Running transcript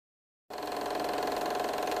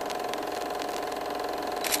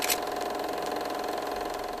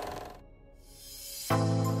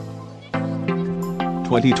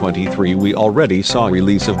2023 we already saw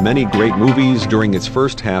release of many great movies during its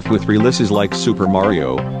first half with releases like Super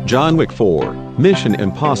Mario, John Wick 4, Mission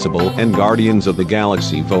Impossible and Guardians of the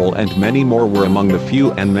Galaxy Vol and many more were among the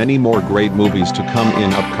few and many more great movies to come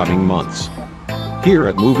in upcoming months. Here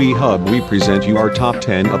at Movie Hub we present you our top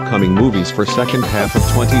 10 upcoming movies for second half of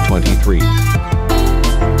 2023.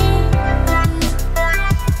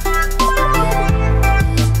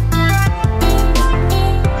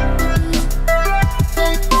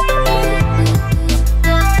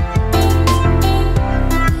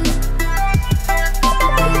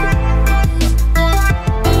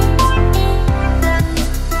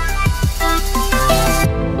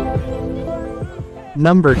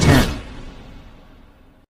 Number 10.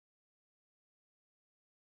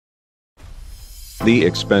 The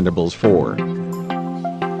Expendables 4.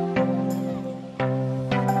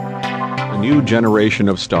 A new generation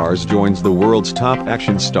of stars joins the world's top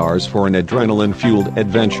action stars for an adrenaline-fueled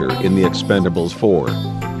adventure in The Expendables 4.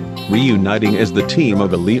 Reuniting as the team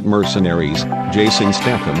of elite mercenaries, Jason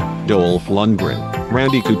Statham, Dolph Lundgren,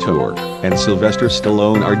 Randy Couture, and Sylvester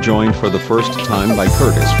Stallone are joined for the first time by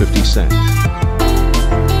Curtis 50 Cent.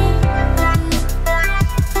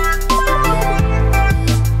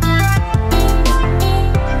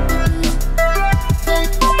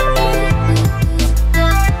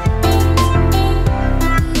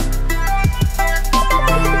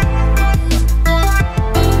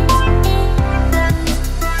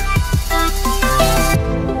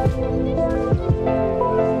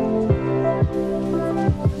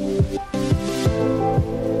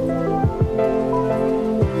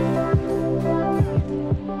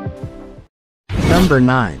 Number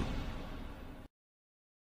 9.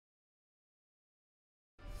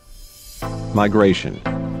 Migration.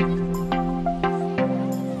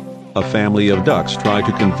 A family of ducks try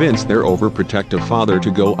to convince their overprotective father to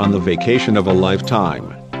go on the vacation of a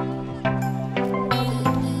lifetime.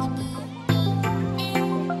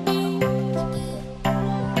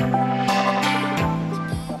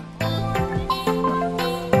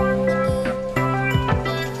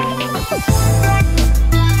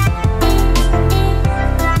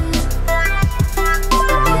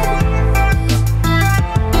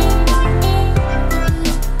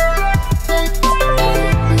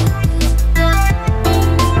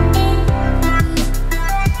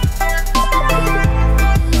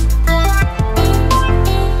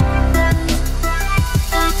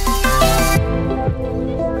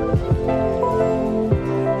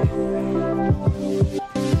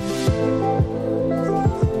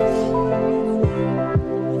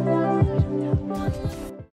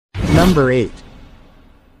 Number 8.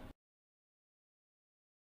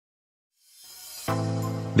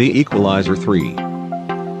 The Equalizer 3.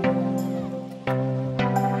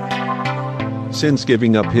 Since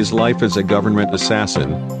giving up his life as a government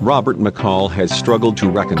assassin, Robert McCall has struggled to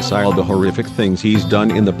reconcile the horrific things he's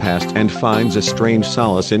done in the past and finds a strange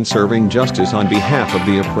solace in serving justice on behalf of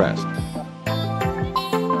the oppressed.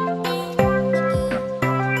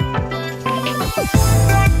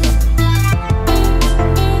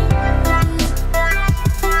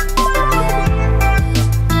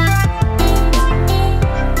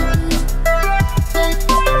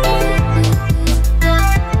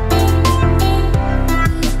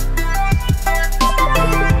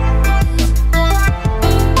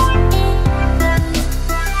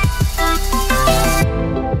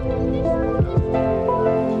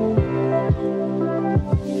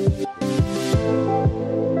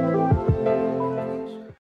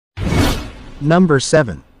 Number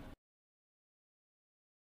 7.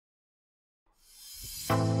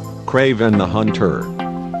 Kraven the Hunter.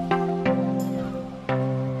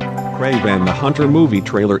 Kraven the Hunter movie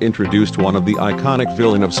trailer introduced one of the iconic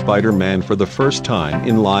villain of Spider-Man for the first time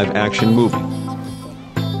in live-action movie.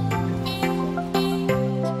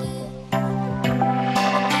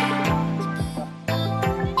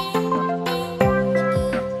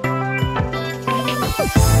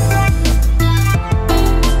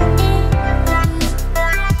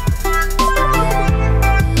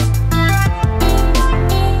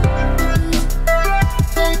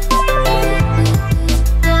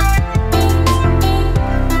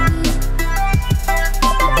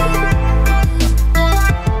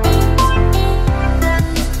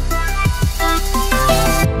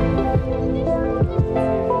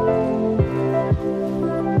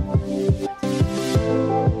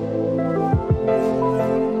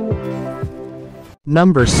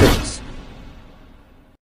 Number 6.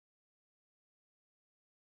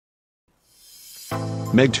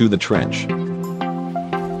 Meg 2 The Trench.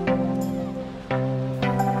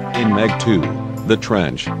 In Meg 2, The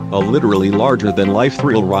Trench, a literally larger-than-life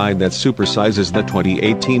thrill ride that supersizes the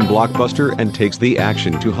 2018 blockbuster and takes the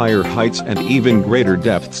action to higher heights and even greater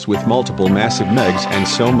depths with multiple massive megs and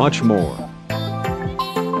so much more.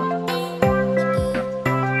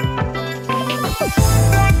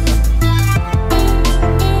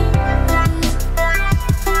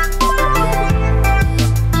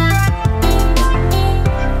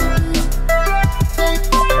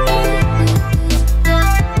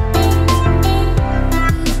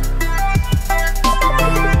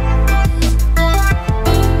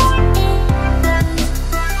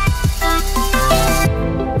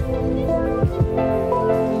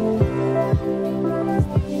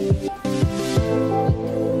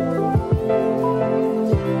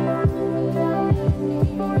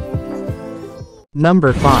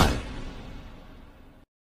 Number 5.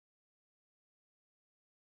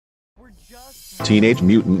 Teenage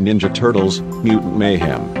Mutant Ninja Turtles: Mutant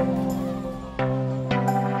Mayhem.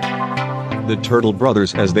 The Turtle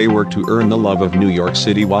brothers as they work to earn the love of New York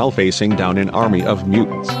City while facing down an army of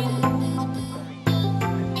mutants.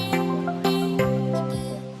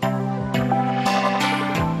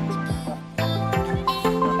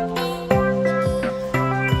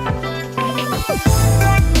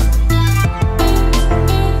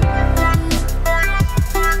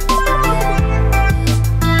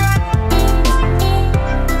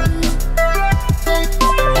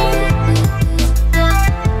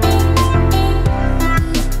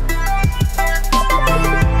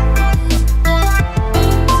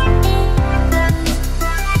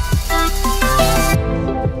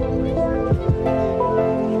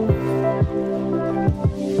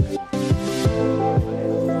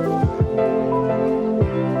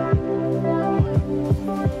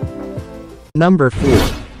 Number 4.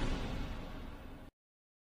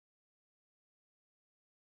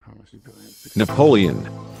 Napoleon.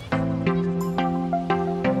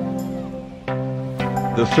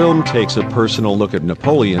 The film takes a personal look at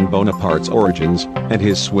Napoleon Bonaparte's origins, and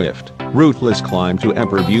his swift, ruthless climb to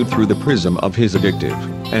emperor viewed through the prism of his addictive,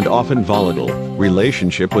 and often volatile,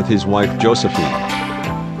 relationship with his wife Josephine.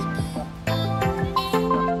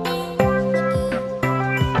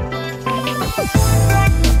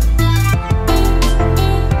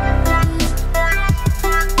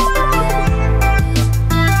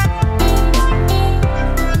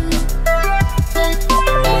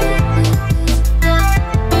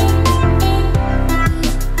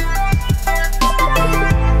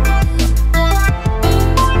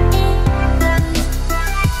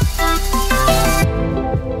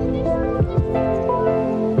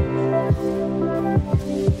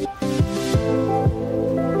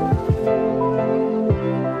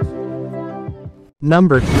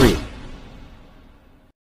 Number 3.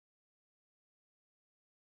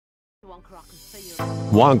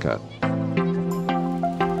 Wonka.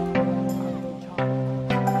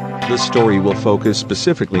 The story will focus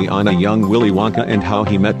specifically on a young Willy Wonka and how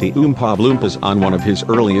he met the Oompa Loompas on one of his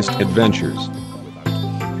earliest adventures.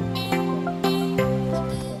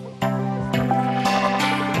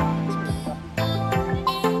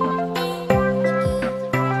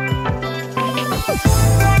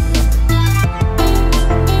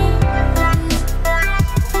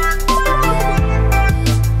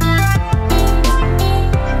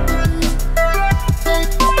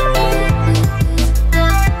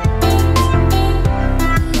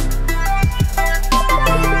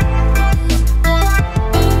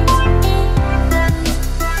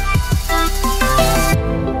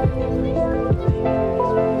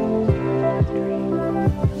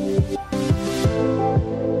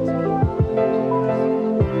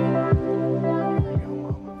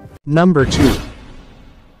 Number 2.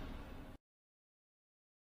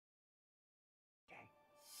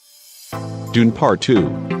 Dune Part 2.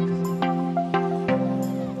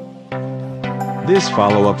 This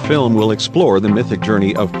follow-up film will explore the mythic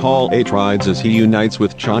journey of Paul Atreides as he unites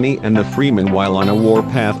with Chani and the Freemen while on a war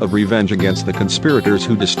path of revenge against the conspirators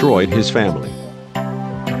who destroyed his family.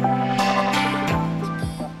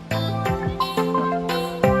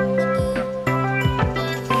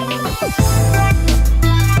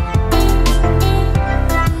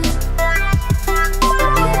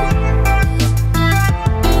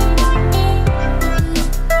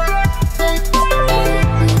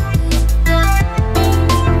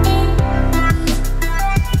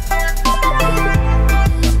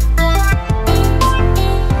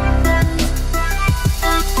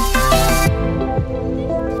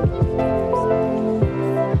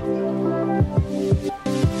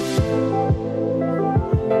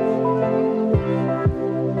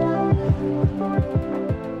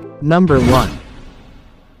 Number 1.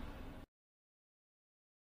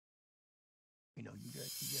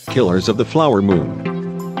 Killers of the Flower Moon.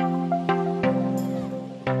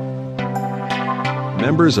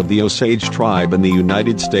 Members of the Osage tribe in the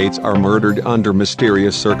United States are murdered under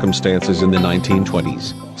mysterious circumstances in the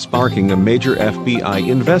 1920s, sparking a major FBI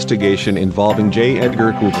investigation involving J.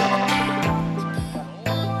 Edgar Hoover.